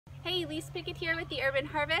Hey, Elise Pickett here with the Urban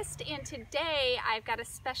Harvest, and today I've got a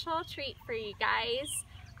special treat for you guys.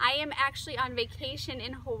 I am actually on vacation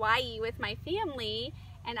in Hawaii with my family,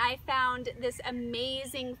 and I found this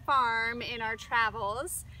amazing farm in our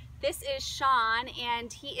travels. This is Shawn,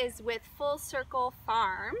 and he is with Full Circle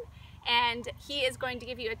Farm, and he is going to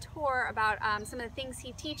give you a tour about some of the things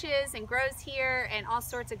he teaches and grows here and all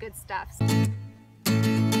sorts of good stuff.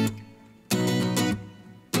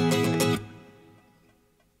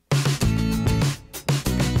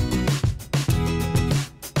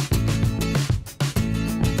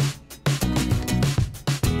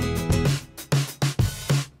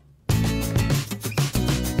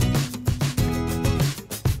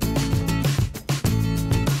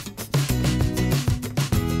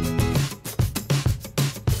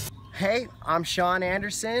 Hey, I'm Shawn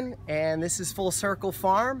Anderson, and this is Full Circle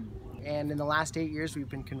Farm. And in the last 8 years, we've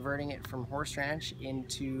been converting it from horse ranch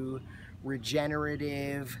into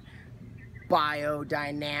regenerative,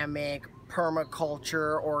 biodynamic,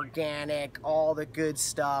 permaculture, organic, all the good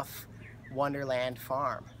stuff, Wonderland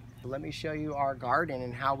Farm. Let me show you our garden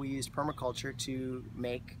and how we use permaculture to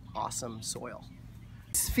make awesome soil.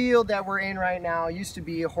 This field that we're in right now used to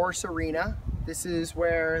be a horse arena. This is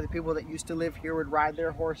where the people that used to live here would ride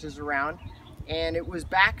their horses around, and it was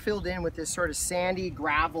backfilled in with this sort of sandy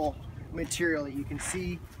gravel material that you can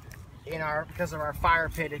see in because of our fire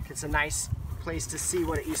pit. It's a nice place to see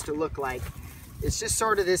what it used to look like. It's just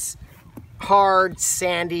sort of this hard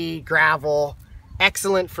sandy gravel,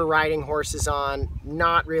 excellent for riding horses on,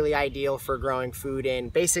 not really ideal for growing food in,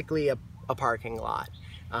 basically a parking lot,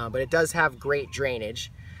 but it does have great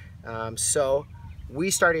drainage. So we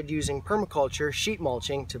started using permaculture, sheet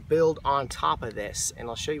mulching, to build on top of this, and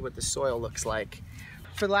I'll show you what the soil looks like.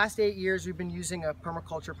 For the last 8 years, we've been using a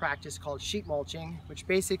permaculture practice called sheet mulching, which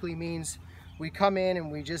basically means we come in and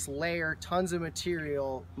we just layer tons of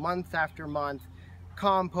material month after month,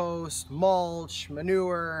 compost, mulch,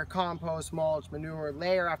 manure, compost, mulch, manure,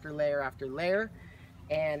 layer after layer after layer.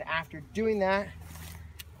 And after doing that,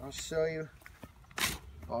 I'll show you,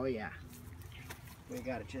 oh yeah, we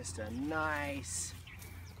got just a nice,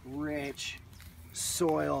 rich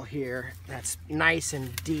soil here that's nice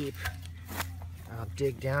and deep. I'll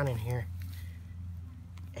dig down in here,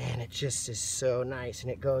 and it just is so nice,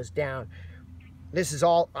 and it goes down. This is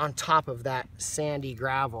all on top of that sandy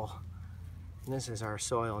gravel, and this is our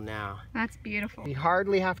soil now. That's beautiful. We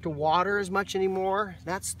hardly have to water as much anymore.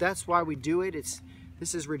 That's why we do it.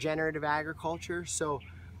 This is regenerative agriculture, so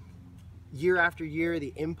year after year,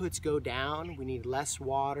 the inputs go down. We need less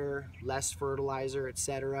water, less fertilizer,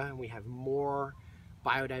 etc. And we have more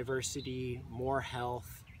biodiversity, more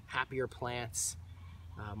health, happier plants,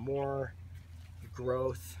 more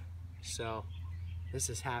growth. So this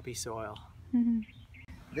is happy soil. Mm-hmm.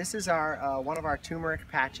 This is our one of our turmeric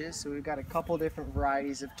patches. So we've got a couple different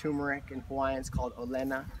varieties of turmeric. In Hawaiian it's called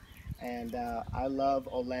olena. And I love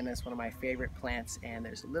olena. It's one of my favorite plants. And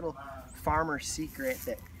there's a little farmer secret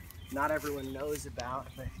that not everyone knows about,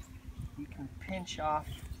 but you can pinch off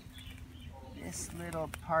this little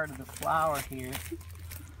part of the flower here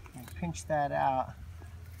and pinch that out,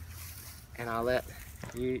 and I'll let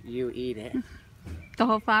you eat it. The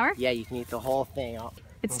whole flower? Yeah, you can eat the whole thing.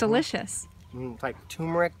 It's delicious. It's like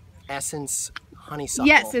turmeric essence honeysuckle.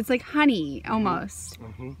 Yes, it's like honey almost.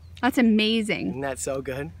 That's amazing. Isn't that so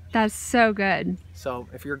good? That's so good. So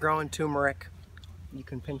if you're growing turmeric, you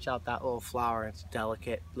can pinch out that little flower. It's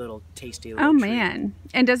delicate, little tasty little treat. Man.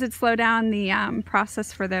 And does it slow down the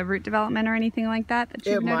process for the root development or anything like that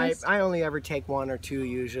you've noticed? I only ever take 1 or 2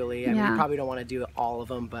 usually. I mean, you probably don't want to do all of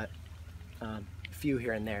them, but a few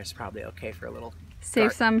here and there is probably okay for a little.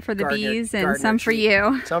 Save some for the bees and some for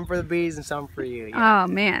you. Some for the bees and some for you. Yeah. Oh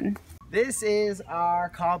man. This is our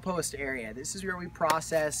compost area. This is where we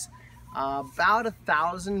process about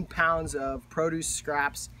 1,000 pounds of produce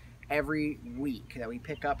scraps every week that we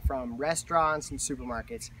pick up from restaurants and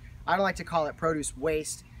supermarkets. I don't like to call it produce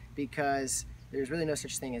waste because there's really no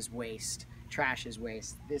such thing as waste. Trash is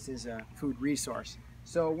waste. This is a food resource.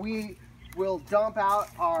 So we will dump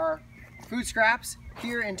out our food scraps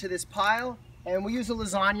here into this pile, and we use a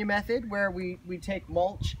lasagna method where we take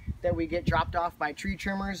mulch that we get dropped off by tree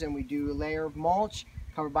trimmers, and we do a layer of mulch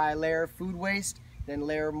covered by a layer of food waste, then a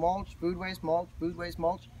layer of mulch, food waste, mulch, food waste,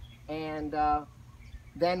 mulch, and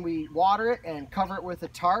then we water it and cover it with a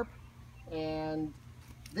tarp. And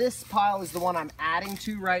this pile is the one I'm adding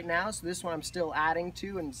to right now. So this one I'm still adding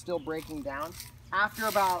to and still breaking down. After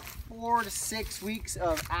about 4 to 6 weeks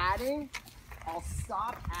of adding, I'll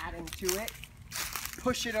stop adding to it,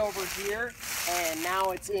 push it over here, and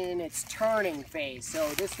now it's in its turning phase. So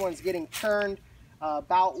this one's getting turned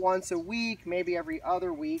about once a week, maybe every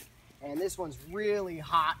other week. And this one's really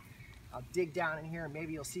hot. I'll dig down in here and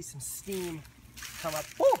maybe you'll see some steam come up.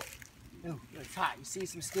 Ooh, it's hot. You see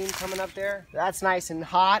some steam coming up there? That's nice and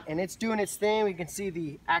hot, and it's doing its thing. We can see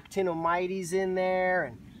the actinomyces in there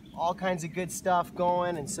and all kinds of good stuff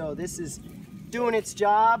going. And so this is doing its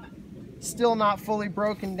job. Still not fully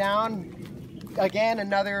broken down. Again,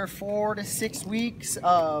 another 4 to 6 weeks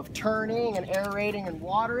of turning and aerating and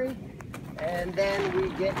watering. And then we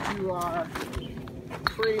get to our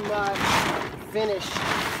pretty much finished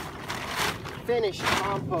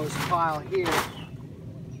compost pile here.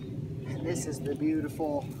 And this is the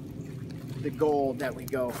beautiful, the gold that we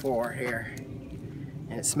go for here.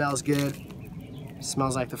 And it smells good. It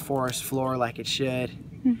smells like the forest floor, like it should.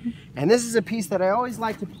 And this is a piece that I always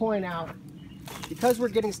like to point out. Because we're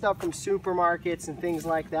getting stuff from supermarkets and things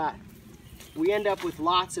like that, we end up with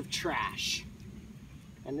lots of trash.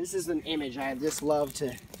 And this is an image I just love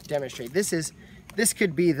to demonstrate. This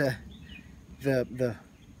could be the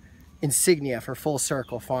insignia for Full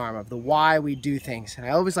Circle Farm of the why we do things. And I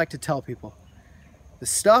always like to tell people, the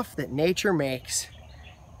stuff that nature makes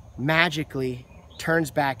magically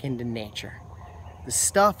turns back into nature. The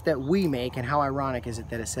stuff that we make, and how ironic is it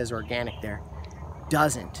that it says organic there,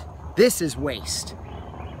 doesn't. This is waste.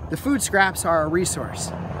 The food scraps are a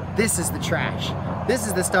resource. This is the trash. This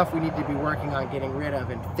is the stuff we need to be working on getting rid of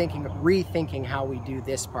and rethinking how we do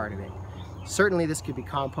this part of it. Certainly this could be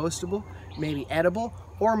compostable, maybe edible,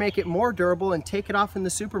 or make it more durable and take it off in the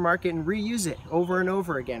supermarket and reuse it over and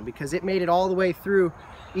over again, because it made it all the way through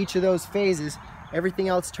each of those phases. Everything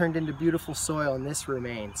else turned into beautiful soil, and this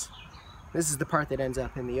remains. This is the part that ends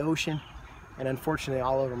up in the ocean and unfortunately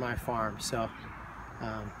all over my farm. So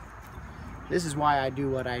this is why I do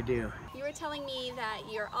what I do. You were telling me that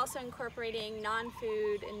you're also incorporating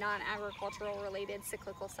non-food and non-agricultural related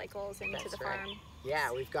cyclical cycles into the farm.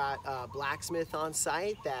 Yeah, we've got a blacksmith on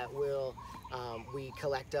site that will, we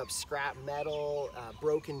collect up scrap metal,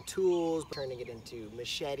 broken tools, turning it into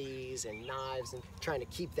machetes and knives and trying to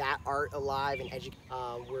keep that art alive and educate.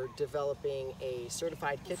 We're developing a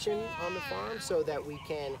certified kitchen on the farm so that we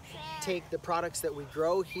can take the products that we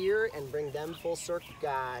grow here and bring them full circle. We've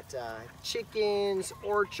got chickens,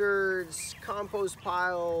 orchards, compost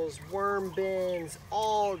piles, worm bins,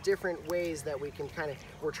 all different ways that we can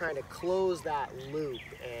we're trying to close that loop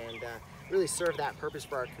and really serve that purpose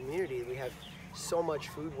for our community. We have so much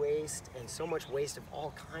food waste and so much waste of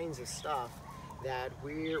all kinds of stuff that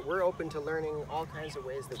we're open to learning all kinds of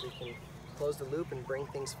ways that we can close the loop and bring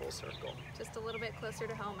things full circle. Just a little bit closer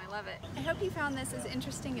to home. I love it. I hope you found this as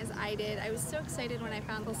interesting as I did. I was so excited when I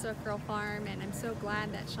found Full Circle Farm, and I'm so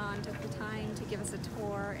glad that Shawn took the time to give us a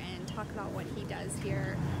tour and talk about what he does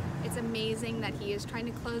here. It's amazing that he is trying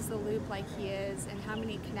to close the loop like he is, and how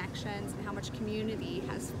many connections and how much community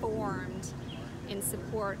has formed in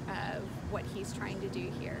support of what he's trying to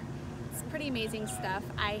do here. It's pretty amazing stuff.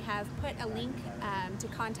 I have put a link to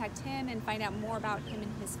contact him and find out more about him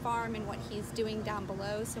and his farm and what he's doing down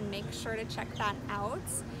below, so make sure to check that out.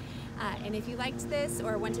 And if you liked this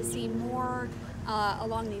or want to see more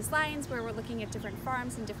along these lines where we're looking at different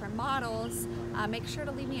farms and different models, make sure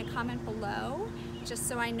to leave me a comment below just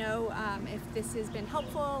so I know if this has been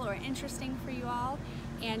helpful or interesting for you all.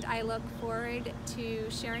 And I look forward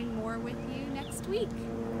to sharing more with you next week.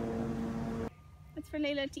 What's for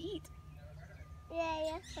Layla to eat?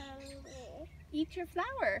 Yeah, hungry. Eat your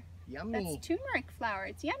flour. Yummy. That's turmeric flour.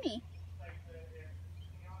 It's yummy.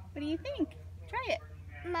 What do you think? Try it.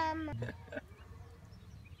 Mama.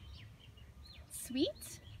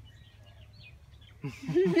 Sweet?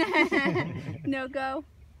 No go.